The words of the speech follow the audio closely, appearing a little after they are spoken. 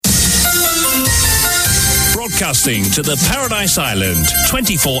Broadcasting to the Paradise Island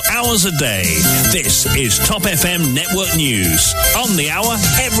 24 hours a day. This is Top FM Network News. On the hour,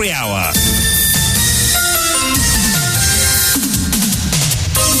 every hour.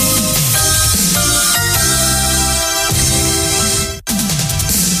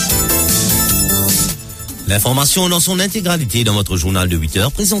 L'information dans son intégralité dans votre journal de 8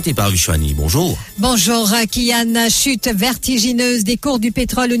 heures présenté par Vishwani. Bonjour. Bonjour, Kian. Chute vertigineuse des cours du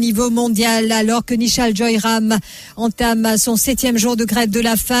pétrole au niveau mondial alors que Nishal Joyram entame son 7e jour de grève de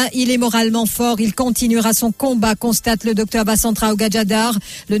la faim. Il est moralement fort. Il continuera son combat, constate le docteur Vasant Rao Gajadhar.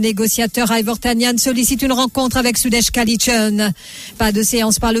 Le négociateur Ivor Tanian sollicite une rencontre avec Sudesh Kalichun. Pas de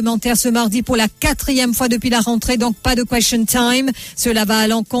séance parlementaire ce mardi pour la 4e fois depuis la rentrée, donc pas de question time. Cela va à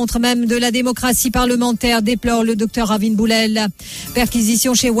l'encontre même de la démocratie parlementaire, déplore le docteur Ravin Boulel.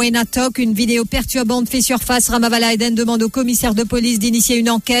 Perquisition chez Wayne Attock, une vidéo perturbante fait surface. Ramavala Eden demande au commissaire de police d'initier une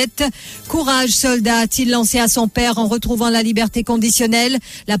enquête. Courage, soldat, a-t-il lancé à son père en retrouvant la liberté conditionnelle.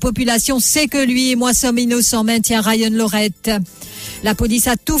 La population sait que lui et moi sommes innocents, maintient Ryan Lorette. La police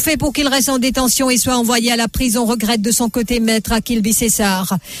a tout fait pour qu'il reste en détention et soit envoyé à la prison, regrette de son côté maître Akil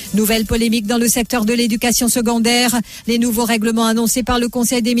Bissessar. Nouvelle polémique dans le secteur de l'éducation secondaire. Les nouveaux règlements annoncés par le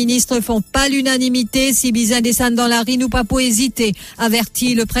Conseil des ministres font pas l'unanimité. Si bizarre descend dans la rue, nous pas pour hésiter,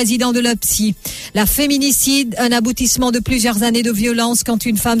 avertit le président de l'OPSI. La féminicide, un aboutissement de plusieurs années de violence. Quand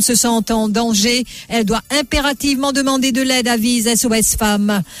une femme se sent en danger, elle doit impérativement demander de l'aide, avise SOS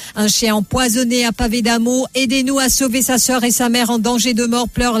Femmes. Un chien empoisonné à pavé d'amour. Aidez-nous à sauver sa sœur et sa mère en danger de mort,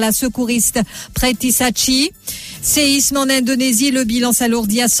 pleure la secouriste Preti Sachi. Séisme en Indonésie, le bilan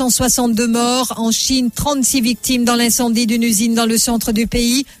s'alourdit à 162 morts. En Chine, 36 victimes dans l'incendie d'une usine dans le centre du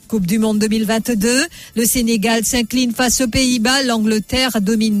pays. Coupe du Monde 2022. Le Sénégal s'incline face aux Pays-Bas. L'Angleterre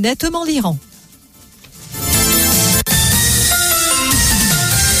domine nettement l'Iran.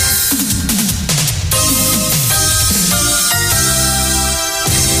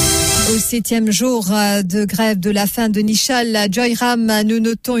 Au 7e jour de grève de la faim de Nishal Joyram, nous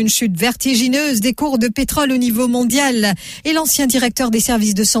notons une chute vertigineuse des cours de pétrole au niveau mondial. Et l'ancien directeur des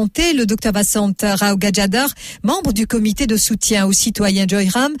services de santé, le docteur Vasant Rao Gajadhar, membre du comité de soutien aux citoyens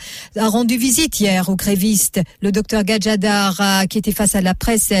Joyram, a rendu visite hier aux grévistes. Le docteur Gajadhar, qui était face à la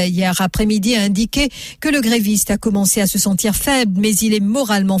presse hier après-midi, a indiqué que le gréviste a commencé à se sentir faible, mais il est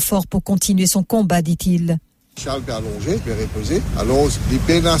moralement fort pour continuer son combat, dit-il. Charles peut allonger, peut reposer. Alors, il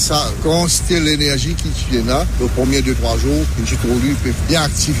peut dans sa quantité l'énergie qui est là, le premier 2-3 jours, il peut bien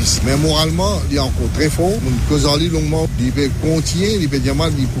actif ici. Mais moralement, il est encore très fort. Causali longuement, il peut continuer, il peut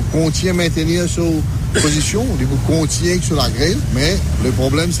maintenir sa position, il peut continuer sur la grève. Mais le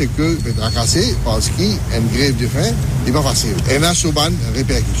problème, c'est que il peut tracasser parce qu'il y a une grève de faim, c'est pas facile. Et là, sur une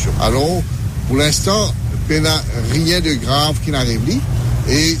répercussion. Alors, pour l'instant, il n'y a rien de grave qui n'arrive pas.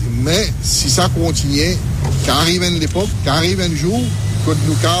 Mais si ça continue, qu'arrive une époque, qu'arrive un jour, que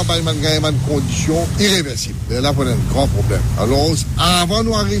nous avons une condition irréversible. Et là, on a un grand problème. Alors, avant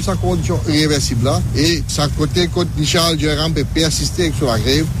nous arrive cette condition irréversible là, et ça côté Nishal Joyram peut persister sur la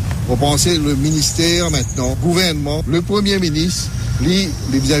grève, on pense le ministère maintenant, gouvernement, le premier ministre, lui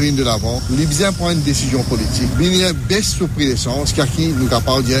vis-à-vis de l'avant, lui bien prendre une décision politique, lui baisse sur prix d'essence, car qui nous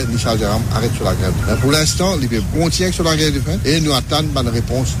capable de dire Nishal Joyram arrête sur la grève. Mais pour l'instant, il peut continuer sur la grève de faim et nous attendons une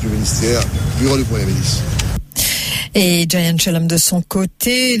réponse du ministère, du bureau du premier ministre. Et Jayan Chalam de son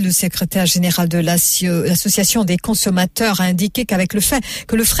côté, le secrétaire général de l'association des consommateurs a indiqué qu'avec le fait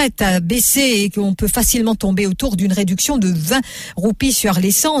que le fret a baissé et qu'on peut facilement tomber autour d'une réduction de 20 roupies sur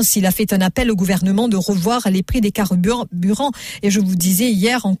l'essence, il a fait un appel au gouvernement de revoir les prix des carburants. Et je vous disais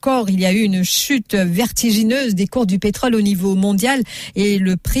hier encore, il y a eu une chute vertigineuse des cours du pétrole au niveau mondial et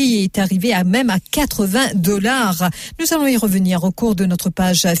le prix est arrivé à même à $80. Nous allons y revenir au cours de notre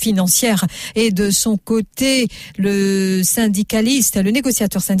page financière. Et de son côté, le syndicaliste, le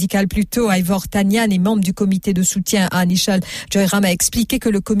négociateur syndical plutôt, Ivor Tanian, est membre du comité de soutien à Nishal Joyram, a expliqué que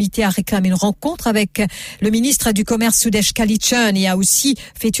le comité a réclamé une rencontre avec le ministre du Commerce Sudesh Kalichun et a aussi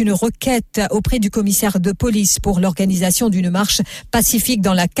fait une requête auprès du commissaire de police pour l'organisation d'une marche pacifique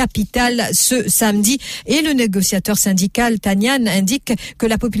dans la capitale ce samedi. Et le négociateur syndical Tanian indique que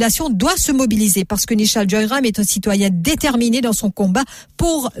la population doit se mobiliser parce que Nishal Joyram est un citoyen déterminé dans son combat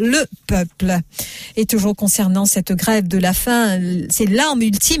pour le peuple. Et toujours concernant cette grève de la faim, c'est l'arme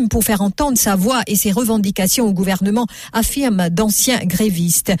ultime pour faire entendre sa voix et ses revendications au gouvernement, affirment d'anciens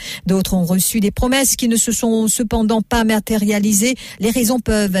grévistes. D'autres ont reçu des promesses qui ne se sont cependant pas matérialisées. Les raisons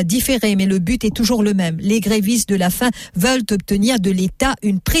peuvent différer, mais le but est toujours le même. Les grévistes de la faim veulent obtenir de l'État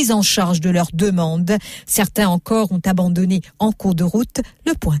une prise en charge de leurs demandes. Certains encore ont abandonné en cours de route.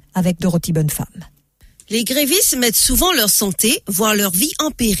 Le point avec Dorothy Bonnefemme. Les grévistes mettent souvent leur santé, voire leur vie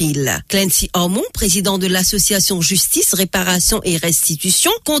en péril. Clancy Ormond, président de l'association Justice, Réparation et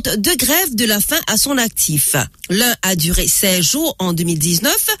Restitution, compte 2 grèves de la faim à son actif. L'un a duré 16 jours en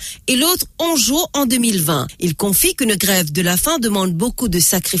 2019 et l'autre 11 jours en 2020. Il confie qu'une grève de la faim demande beaucoup de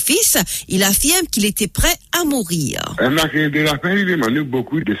sacrifices. Il affirme qu'il était prêt à mourir. La grève de la faim, il demande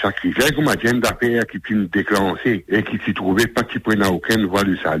beaucoup de sacrifices. Comme agent d'affaires qui finit déclenché et qui s'y trouvait pas qui prenait aucune voie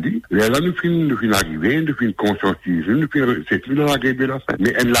de salut. Là, nous finissons arriver, nous finissons conscientiser, nous finissons, c'est plus dans la grève de la faim.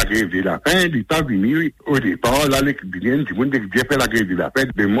 Mais la grève de la faim, il n'est pas venu au départ. Là, les clients, du monde, j'ai fait la grève de la faim.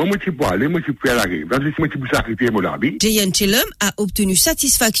 Mais moi, je peux aller, moi, je peux aller à la grève. Là, moi, je peux sacrifier mon vie. Jayan Chelum a obtenu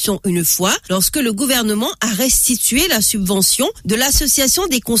satisfaction une fois lorsque le gouvernement a restitué la subvention de l'Association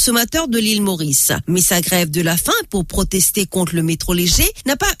des consommateurs de l'île Maurice. Mais sa grève de la faim pour protester contre le métro léger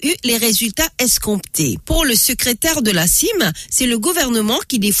n'a pas eu les résultats escomptés. Pour le secrétaire de la CIM, c'est le gouvernement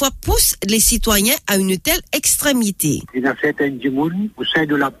qui des fois pousse les citoyens à une telle extrémité. Il y a certains gens au sein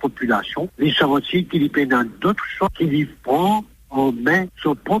de la population, ils sont aussi qui dépendent dans d'autres choses, qui lui prend en main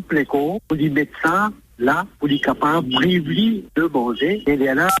son propre corps pour lui mettre ça là, pour être capable de priver de manger, et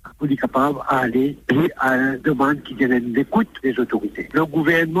là, pour être capable d'aller à la demande qui vienne d'écoute des autorités. Le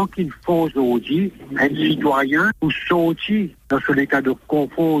gouvernement qui fait aujourd'hui, un citoyen, pour sortir dans son état de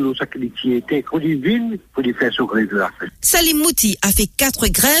confort, dans sa qualité, pour les vignes, pour les faire grève de la faim. Salim Mouti a fait 4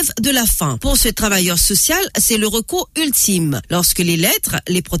 grèves de la faim. Pour ce travailleur social, c'est le recours ultime. Lorsque les lettres,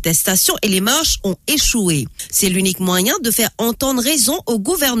 les protestations et les marches ont échoué. C'est l'unique moyen de faire entendre raison au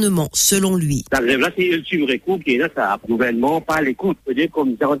gouvernement, selon lui. La grève là, c'est l'ultime recours qui est là, ça. Le gouvernement pas l'écoute. C'est-à-dire,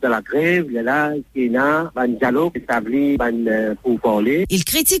 comme dans la grève, il y a là, il y a un dialogue établi, pour parler. Il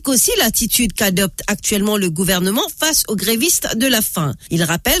critique aussi l'attitude qu'adopte actuellement le gouvernement face aux grévistes de la faim. Il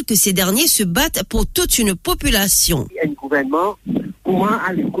rappelle que ces derniers se battent pour toute une population. Il y a un gouvernement, comment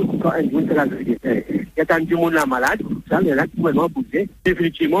à l'écoute quand un monde de la grève. Il y a un monde là malade, ça, il y a là le gouvernement poussé.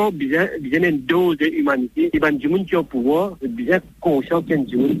 Définitivement, il y a une dose d'humanité. Il y a un monde qui a le pouvoir, bien conscient qu'il y a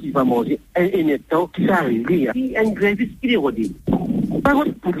un monde qui va manger un temps qui s'arrive. Il y a un gréviste qui les redit. Pas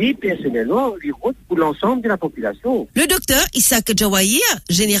pour lui personnellement, les routes pour l'ensemble de la population. Le docteur Isaac Jawahir,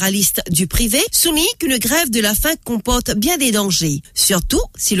 généraliste du privé, souligne qu'une grève de la faim comporte bien des dangers, surtout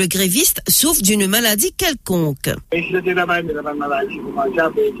si le gréviste souffre d'une maladie quelconque.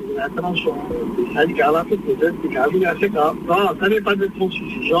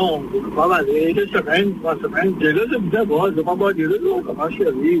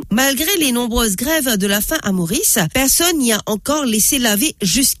 Malgré les nombreuses grèves de la faim à Maurice, personne n'y a encore laissé laver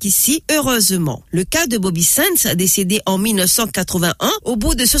jusqu'ici, heureusement. Le cas de Bobby Sands, décédé en 1981, au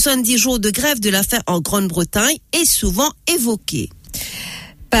bout de 70 jours de grève de la faim en Grande-Bretagne, est souvent évoqué.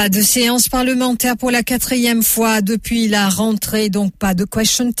 Pas de séance parlementaire pour la 4e fois depuis la rentrée, donc pas de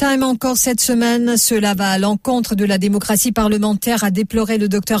question time encore cette semaine. Cela va à l'encontre de la démocratie parlementaire, a déploré le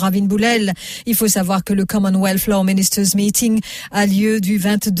docteur Ravin Boulel. Il faut savoir que le Commonwealth Law Ministers Meeting a lieu du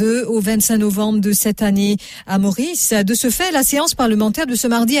 22 au 25 novembre de cette année à Maurice. De ce fait, la séance parlementaire de ce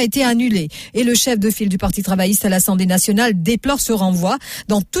mardi a été annulée et le chef de file du Parti travailliste à l'Assemblée nationale déplore ce renvoi.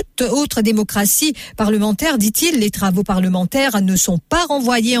 Dans toute autre démocratie parlementaire, dit-il, les travaux parlementaires ne sont pas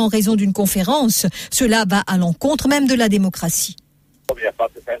renvoyés en raison d'une conférence. Cela va à l'encontre même de la démocratie. Il n'y a pas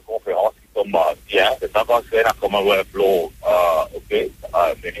de faire une conférence qui tombe bien. C'est ça parce que la Commonwealth Law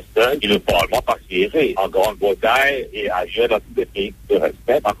Minister et le Parlement participerait en Grande-Bretagne et ailleurs dans tous les pays de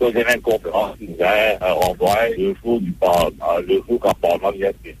respect. À cause des mêmes conférences qui renvoient le jour du Parlement, le jour quand le Parlement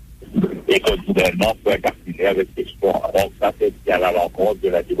vient et que le gouvernement peut incardiner avec ses choix. Donc ça, c'est bien à l'encontre de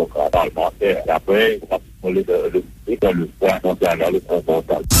la démocratie parlementaire. Et après, on va le point concernant le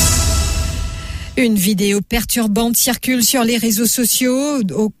fondamental. Une vidéo perturbante circule sur les réseaux sociaux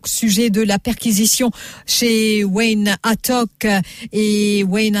au sujet de la perquisition chez Wayne Attock. Et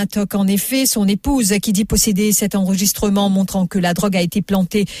Wayne Attock, en effet, son épouse qui dit posséder cet enregistrement montrant que la drogue a été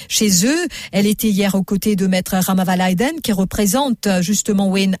plantée chez eux. Elle était hier aux côtés de maître Ramavalaiden qui représente justement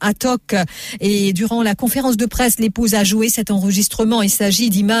Wayne Attock. Et durant la conférence de presse, l'épouse a joué cet enregistrement. Il s'agit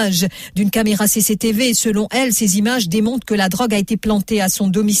d'images d'une caméra CCTV. Selon elle, ces images démontrent que la drogue a été plantée à son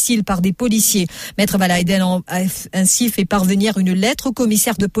domicile par des policiers. Maître Valaiden a ainsi fait parvenir une lettre au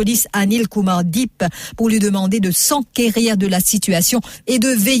commissaire de police Anil Kumar Deep pour lui demander de s'enquérir de la situation et de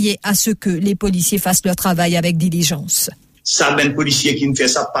veiller à ce que les policiers fassent leur travail avec diligence. Ça, ben policier qui ne fait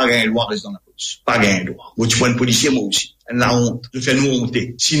ça, pas une loi reste dans la police. France. Pas gain droit. Moi, tu prends un policier, moi aussi. La honte. Je fais nous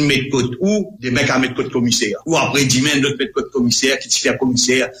honter. Si nous mettons côte ou, des mecs à mettre côte commissaire. Ou après 10 minutes, d'autres mettent côte commissaire, qui se fait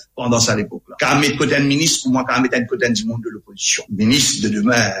commissaire pendant ça l'époque-là. Qu'à mettre côte un ministre, pour moi, qu'à mettre côte un du monde de l'opposition. Ministre de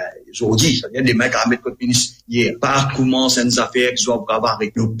demain, aujourd'hui, ça vient des mecs à mettre côte ministre hier. Par comment c'est une affaire qui doit avoir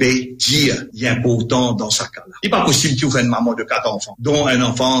avec le pays, dire, il est important dans sa cas-là. Il n'est pas possible qu'il y ait une maman de 4 enfants, dont un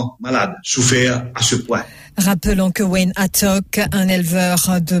enfant malade, souffert à ce point. Rappelons que Wayne Attock, un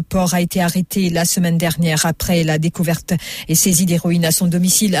éleveur de porc, a été arrêté la semaine dernière après la découverte et saisie d'héroïne à son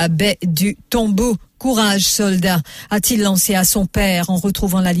domicile à Baie du Tombeau. Courage, soldat, a-t-il lancé à son père en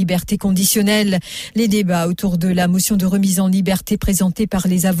retrouvant la liberté conditionnelle. Les débats autour de la motion de remise en liberté présentée par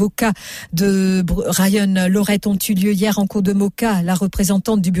les avocats de Ryan Lorette ont eu lieu hier en cour de Moka. La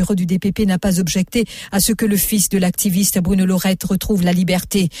représentante du bureau du DPP n'a pas objecté à ce que le fils de l'activiste Bruno Lorette retrouve la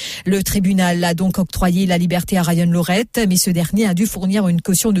liberté. Le tribunal a donc octroyé la liberté à Ryan Lorette, mais ce dernier a dû fournir une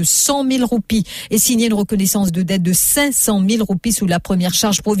caution de 100 000 roupies et signer une reconnaissance de dette de 500 000 roupies sous la première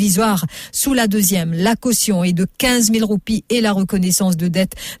charge provisoire. Sous la deuxième, la caution est de 15 000 roupies et la reconnaissance de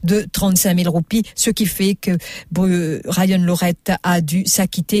dette de 35 000 roupies, ce qui fait que Ryan Lorette a dû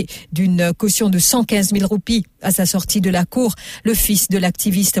s'acquitter d'une caution de 115 000 roupies à sa sortie de la cour. Le fils de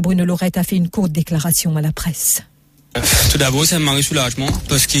l'activiste Bruno Lorette a fait une courte déclaration à la presse. Tout d'abord, ça m'arrive soulagement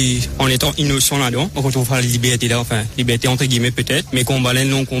parce qu'en étant innocent là-dedans, quand on fait la liberté là, enfin, liberté entre guillemets peut-être, mais combat là,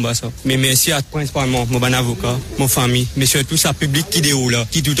 non combat ça. Mais merci à principalement mon bon avocat, mon famille, mais surtout sa public qui est là,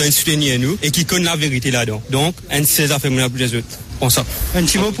 qui tout le temps soutient nous et qui connaît la vérité là-dedans. Donc, un de ces affaires pour les autres. Bon ça. Un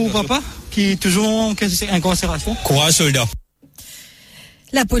petit mot pour papa qui est toujours en incarcération. Courage soldat.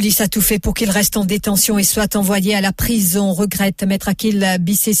 La police a tout fait pour qu'il reste en détention et soit envoyé à la prison, regrette Maître Akil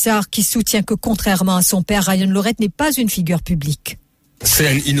Bissessar qui soutient que contrairement à son père, Ryan Lorette n'est pas une figure publique. C'est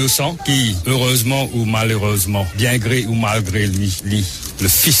un innocent qui, heureusement ou malheureusement, bien gré ou malgré lui, le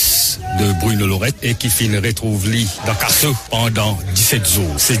fils de Bruno Lorette, et qui finit retrouve lui dans Carceau pendant 17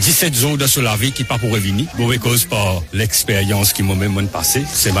 jours. C'est 17 jours de la vie qui pas pour revenir. Mauvaise cause par l'expérience qui m'a même passé.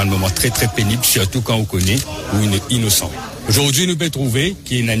 C'est un moment très très pénible, surtout quand on connaît ou une innocent. Aujourd'hui, nous pouvons trouver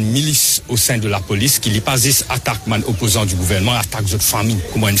qu'il y a une milice au sein de la police qui n'est pas juste attaque man opposant du gouvernement, attaque d'autres familles.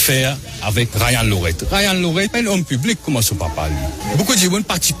 Comment faire avec Ryan Lorette? Ryan Lorette, un homme public, comment son papa lui? Beaucoup de gens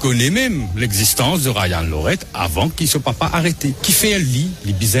partis connaissent même l'existence de Ryan Lorette avant qu'il soit papa arrêté. Qui fait lui,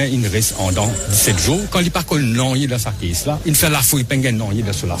 les bizarres, il reste en dans 17 jours. Quand il pas connu non, il est dans sa caisse là, il fait la fouille, il non, il est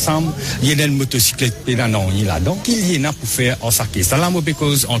dans sur la chambre, il y a une motocyclette, il est non, il est là-dedans. Qu'il y en a pour faire en sa caisse. Là, moi,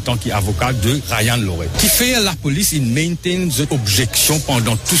 cause en tant qu'avocat de Ryan Lorette. Qui fait la police, il maintient des objections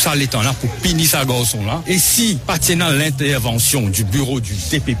pendant tout ça les temps là pour punir sa garçon là. Et si, partenant l'intervention du bureau du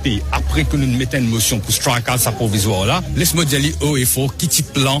DPP, après que nous mettons une motion pour strike out sa provisoire là, laisse-moi dire haut et fort qui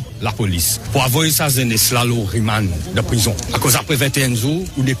type plan la police. Pour avoir sa jeunesse là, l'eau remand de prison. À cause après 21 jours,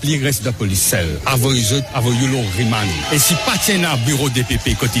 ou des plis restent de police seul. Avoir l'eau remand. Et si partenant bureau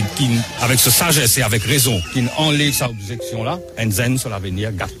DPP, côté qui, avec ce sagesse et avec raison, qui enlève sa objection là, un zen sur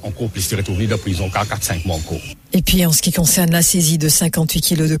l'avenir, garde encore plus de retourner de prison, car 4-5 mois encore. Et puis, en ce qui concerne la saisie de 58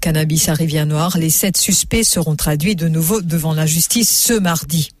 kilos de cannabis à Rivière-Noire, les 7 suspects seront traduits de nouveau devant la justice ce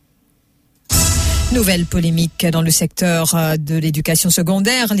mardi. Nouvelle polémique dans le secteur de l'éducation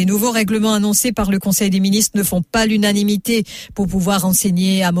secondaire. Les nouveaux règlements annoncés par le Conseil des ministres ne font pas l'unanimité. Pour pouvoir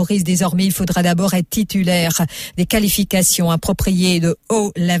enseigner à Maurice, désormais, il faudra d'abord être titulaire des qualifications appropriées de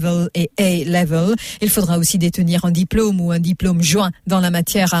O-level et A-level. Il faudra aussi détenir un diplôme ou un diplôme joint dans la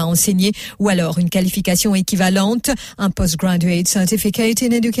matière à enseigner ou alors une qualification équivalente, un Postgraduate Certificate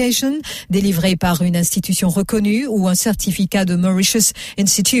in Education délivré par une institution reconnue ou un certificat de Mauritius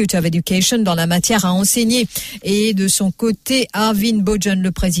Institute of Education dans la matière à enseigner. Et de son côté, Arvin Bojan, le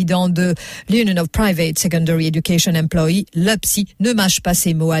président de l'Union of Private Secondary Education Employees, l'UPSI, ne mâche pas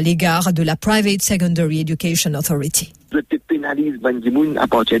ses mots à l'égard de la Private Secondary Education Authority. Je te pénalise Bandimoun à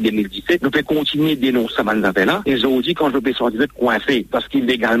partir de 2017. Nous pouvons continuer de dénoncer ça là. Et aujourd'hui, quand je peux sortir de coincé, parce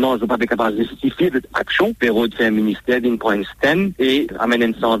qu'illégalement, je ne suis pas capable de justifier cette action, Perrault fait un ministère d'une point stand et amène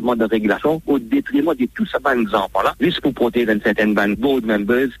un changement de régulation au détriment de tout ça, ban enfants-là, juste pour protéger une certaine bande board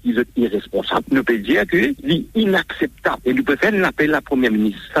members qui sont irresponsables. Nous pouvons dire que c'est inacceptable. Et nous pouvons faire un appel à la première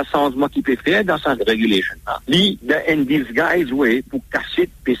ministre. Ça changement qu'il peut faire dans sa régulation. Lui, in disguise way, pour cacher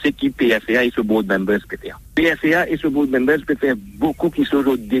PC qui PFA et ce board members peut faire. PFA et ce board members peut faire beaucoup qui sont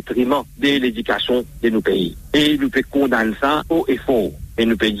au détriment de l'éducation de nos pays. Et nous pouvons condamner ça haut et fort. Et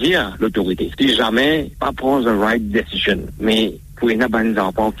nous pouvons dire l'autorité, si jamais pas prendre the right decision, mais pour les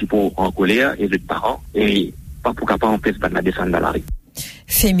enfants qui sont en colère et les parents, et pas pour capable en fait de descendre dans la rue.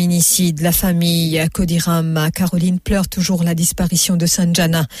 Féminicide, la famille Kodiram Caroline pleure toujours la disparition de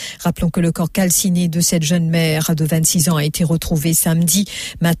Sanjana. Rappelons que le corps calciné de cette jeune mère de 26 ans a été retrouvé samedi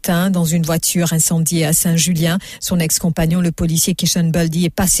matin dans une voiture incendiée à Saint-Julien. Son ex-compagnon, le policier Kishan Baldi, est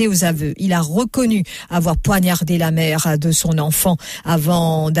passé aux aveux. Il a reconnu avoir poignardé la mère de son enfant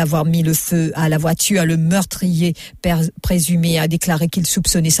avant d'avoir mis le feu à la voiture. Le meurtrier présumé a déclaré qu'il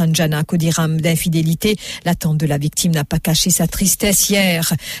soupçonnait Sanjana Kodiram d'infidélité. La tante de la victime n'a pas caché sa tristesse hier.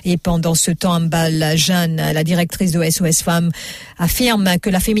 Et pendant ce temps, Ambal Jeanne, la directrice de SOS Femmes, affirme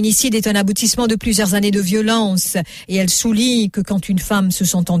que la féminicide est un aboutissement de plusieurs années de violence. Et elle souligne que quand une femme se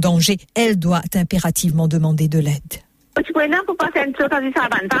sent en danger, elle doit impérativement demander de l'aide. Tu connais pour passer une chose à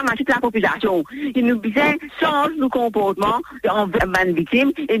toute la population. Il nous disait, change nos comportements envers les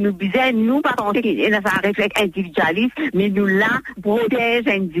victimes, et nous disait, nous, pas tenter un réflexe individualiste, mais nous là, protège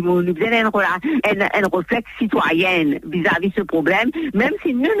un nous disait un réflexe citoyenne vis-à-vis de ce problème, même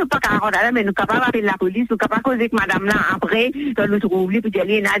si nous, nous pas capables, mais nous capables d'appeler la police, nous capables de causer que madame là, après, dans notre oubli, pour dire,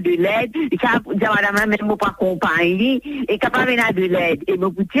 il y a de l'aide, et capable dire madame là, même pas accompagner, et capable de l'aide. Et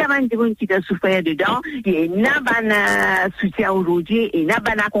pour dire, madame qui t'a souffert dedans, il y a une soutien aujourd'hui et n'a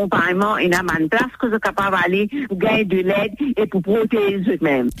pas d'accompagnement et n'a pas de place que je suis capable d'aller gagner de l'aide et pour protéger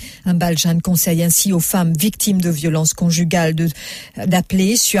eux-mêmes. Ambal Jeanne conseille ainsi aux femmes victimes de violences conjugales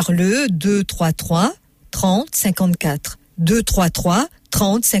d'appeler sur le 233 30 54 233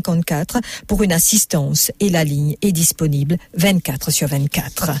 30 54 pour une assistance et la ligne est disponible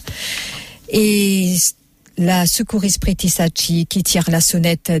 24/24. Et la secouriste Priti Sachi qui tire la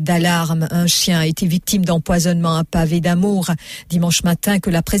sonnette d'alarme. Un chien a été victime d'empoisonnement à pavé d'amour. Dimanche matin, que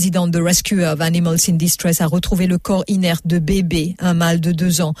la présidente de Rescue of Animals in Distress a retrouvé le corps inerte de Bébé, un mâle de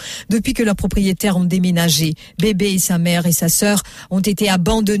 2 ans. Depuis que leurs propriétaires ont déménagé, Bébé et sa mère et sa sœur ont été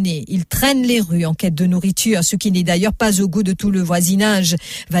abandonnés. Ils traînent les rues en quête de nourriture, ce qui n'est d'ailleurs pas au goût de tout le voisinage.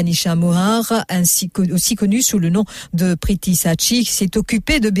 Vanisha Mohar, aussi connue sous le nom de Priti Sachi, s'est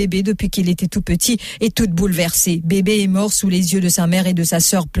occupée de Bébé depuis qu'il était tout petit et toute bouleversé. Bébé est mort sous les yeux de sa mère et de sa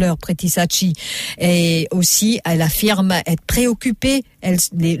sœur, pleure Priti Sachi. Et aussi, elle affirme être préoccupée.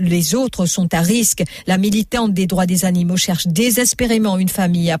 Les autres sont à risque. La militante des droits des animaux cherche désespérément une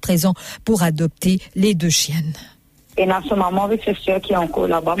famille à présent pour adopter les 2 chiennes. Et dans ce moment, avec ce soeur qui est encore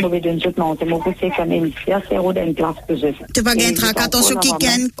là-bas, je vais donner mon conseil comme émissaire, c'est une place que je fais. Tu vas gagner attention qui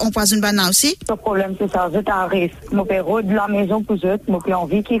gagne, on passe une banane aussi? Le problème, c'est ça, je t'arrête. Je vais de la maison pour eux, je vais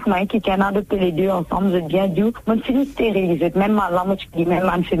envie qu'ils gagnent adopter les 2 ensemble, je vais bien dur. Je finis stérilisé, même là, je dis,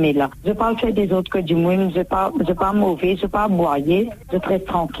 même en femelle là. Je ne vais pas faire des autres que du moins, je ne vais pas mauvais, je ne vais pas boyer, je reste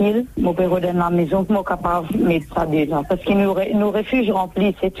tranquille, je vais redonner la maison, je suis capable de mettre ça déjà. Parce que nos refuges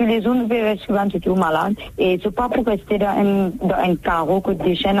remplissent, et tous les jours, nous verrons souvent, c'est tout malade, et ce n'est pas pour rester dans un carreau que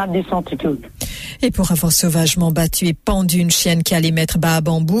des chiennes à 200 tout. Et pour avoir sauvagement battu et pendu une chienne qui allait mettre bas à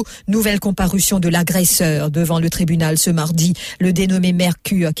bambou, nouvelle comparution de l'agresseur devant le tribunal ce mardi. Le dénommé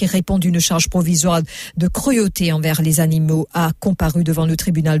Mercure, qui répond d'une charge provisoire de cruauté envers les animaux, a comparu devant le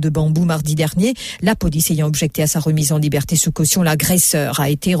tribunal de Bambou mardi dernier. La police ayant objecté à sa remise en liberté sous caution, l'agresseur a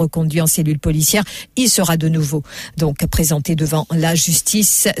été reconduit en cellule policière. Il sera de nouveau donc présenté devant la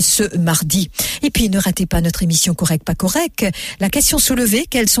justice ce mardi. Et puis ne ratez pas notre émission Correct pas correct. La question soulevée,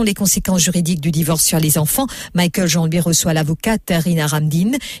 quelles sont les conséquences juridiques du divorce sur les enfants? Michael Jean-Louis reçoit l'avocate Rina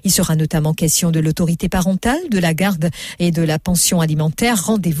Ramdin. Il sera notamment question de l'autorité parentale, de la garde et de la pension alimentaire.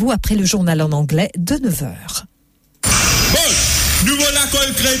 Rendez-vous après le journal en anglais de 9h. Bon, nouveau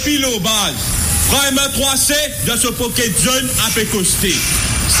l'accord crépile aux bases. Prime 3C de ce pocket zone à pécosté.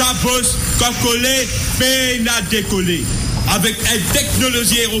 Ça bosse comme collé, peine à décoller. Avec une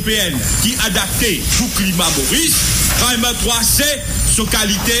technologie européenne qui est adaptée pour le climat Maurice, Prime 3C, sa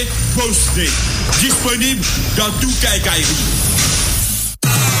qualité postée. Disponible dans tout quincaillerie.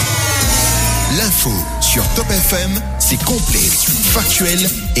 L'info sur Top FM, c'est complet, factuel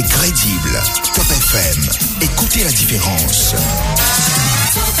et crédible. Top FM, écoutez la différence.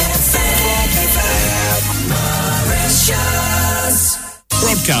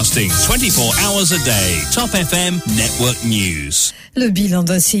 Broadcasting 24 hours a day. Top FM Network News. Le bilan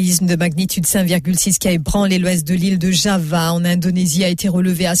d'un séisme de magnitude 5,6 qui a ébranlé l'ouest de l'île de Java en Indonésie a été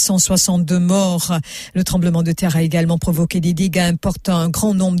relevé à 162 morts. Le tremblement de terre a également provoqué des dégâts importants, un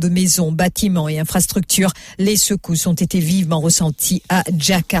grand nombre de maisons, bâtiments et infrastructures. Les secousses ont été vivement ressenties à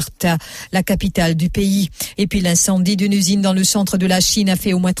Jakarta, la capitale du pays. Et puis l'incendie d'une usine dans le centre de la Chine a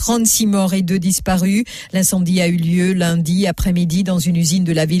fait au moins 36 morts et 2 disparus. L'incendie a eu lieu lundi après-midi dans une usine usine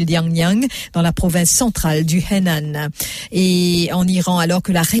de la ville d'Yangyang, dans la province centrale du Henan. Et en Iran, alors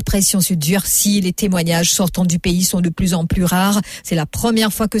que la répression se durcit, les témoignages sortant du pays sont de plus en plus rares. C'est la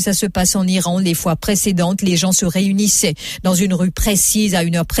première fois que ça se passe en Iran. Les fois précédentes, les gens se réunissaient dans une rue précise, à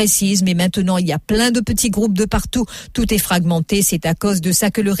une heure précise, mais maintenant il y a plein de petits groupes de partout. Tout est fragmenté. C'est à cause de ça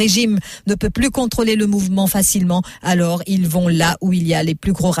que le régime ne peut plus contrôler le mouvement facilement. Alors, ils vont là où il y a les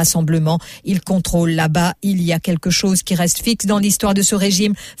plus gros rassemblements. Ils contrôlent là-bas. Il y a quelque chose qui reste fixe dans l'histoire de ce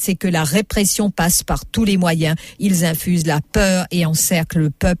régime, c'est que la répression passe par tous les moyens. Ils infusent la peur et encerclent le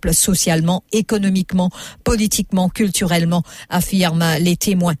peuple socialement, économiquement, politiquement, culturellement, affirment les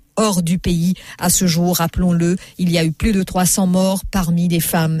témoins hors du pays. À ce jour, rappelons-le, il y a eu plus de 300 morts parmi des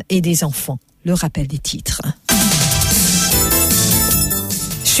femmes et des enfants. Le rappel des titres.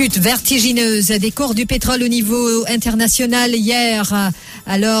 Chute vertigineuse des cours du pétrole au niveau international hier,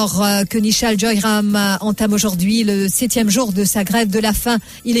 alors que Nishal Joyram entame aujourd'hui le 7e jour de sa grève de la faim.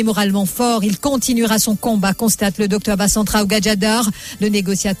 Il est moralement fort, il continuera son combat, constate le docteur Basantra Ougadjadar. Le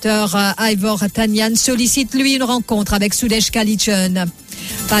négociateur Ivor Tanyan sollicite lui une rencontre avec Sudesh Kalichun.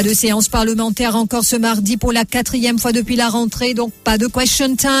 Pas de séance parlementaire encore ce mardi pour la 4e fois depuis la rentrée, donc pas de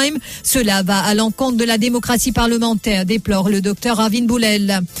question time. Cela va à l'encontre de la démocratie parlementaire, déplore le docteur Arvin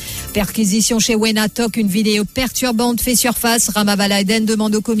Boulel. Perquisition chez Wenatok, une vidéo perturbante fait surface. Ramavala Eden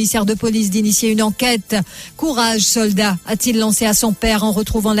demande au commissaire de police d'initier une enquête. Courage, soldat, a-t-il lancé à son père en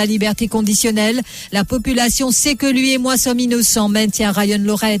retrouvant la liberté conditionnelle. La population sait que lui et moi sommes innocents, maintient Ryan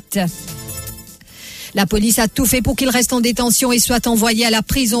Lorette. La police a tout fait pour qu'il reste en détention et soit envoyé à la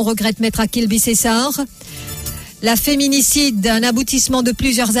prison, regrette Maître Akil Bissessar. La féminicide, un aboutissement de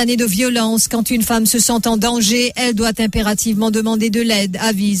plusieurs années de violence. Quand une femme se sent en danger, elle doit impérativement demander de l'aide,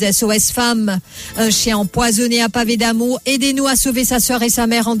 avise SOS Femmes. Un chien empoisonné à pavé d'amour. Aidez-nous à sauver sa sœur et sa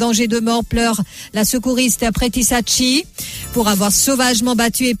mère en danger de mort, pleure la secouriste Pretisachi. Pour avoir sauvagement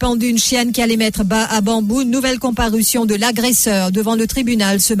battu et pendu une chienne qui allait mettre bas à bambou, nouvelle comparution de l'agresseur devant le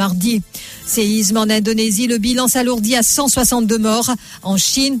tribunal ce mardi. Séisme en Indonésie, le bilan s'alourdit à 162 morts. En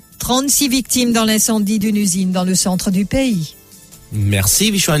Chine, 36 victimes dans l'incendie d'une usine dans le centre du pays. Merci,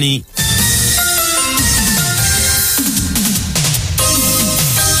 Vishwani.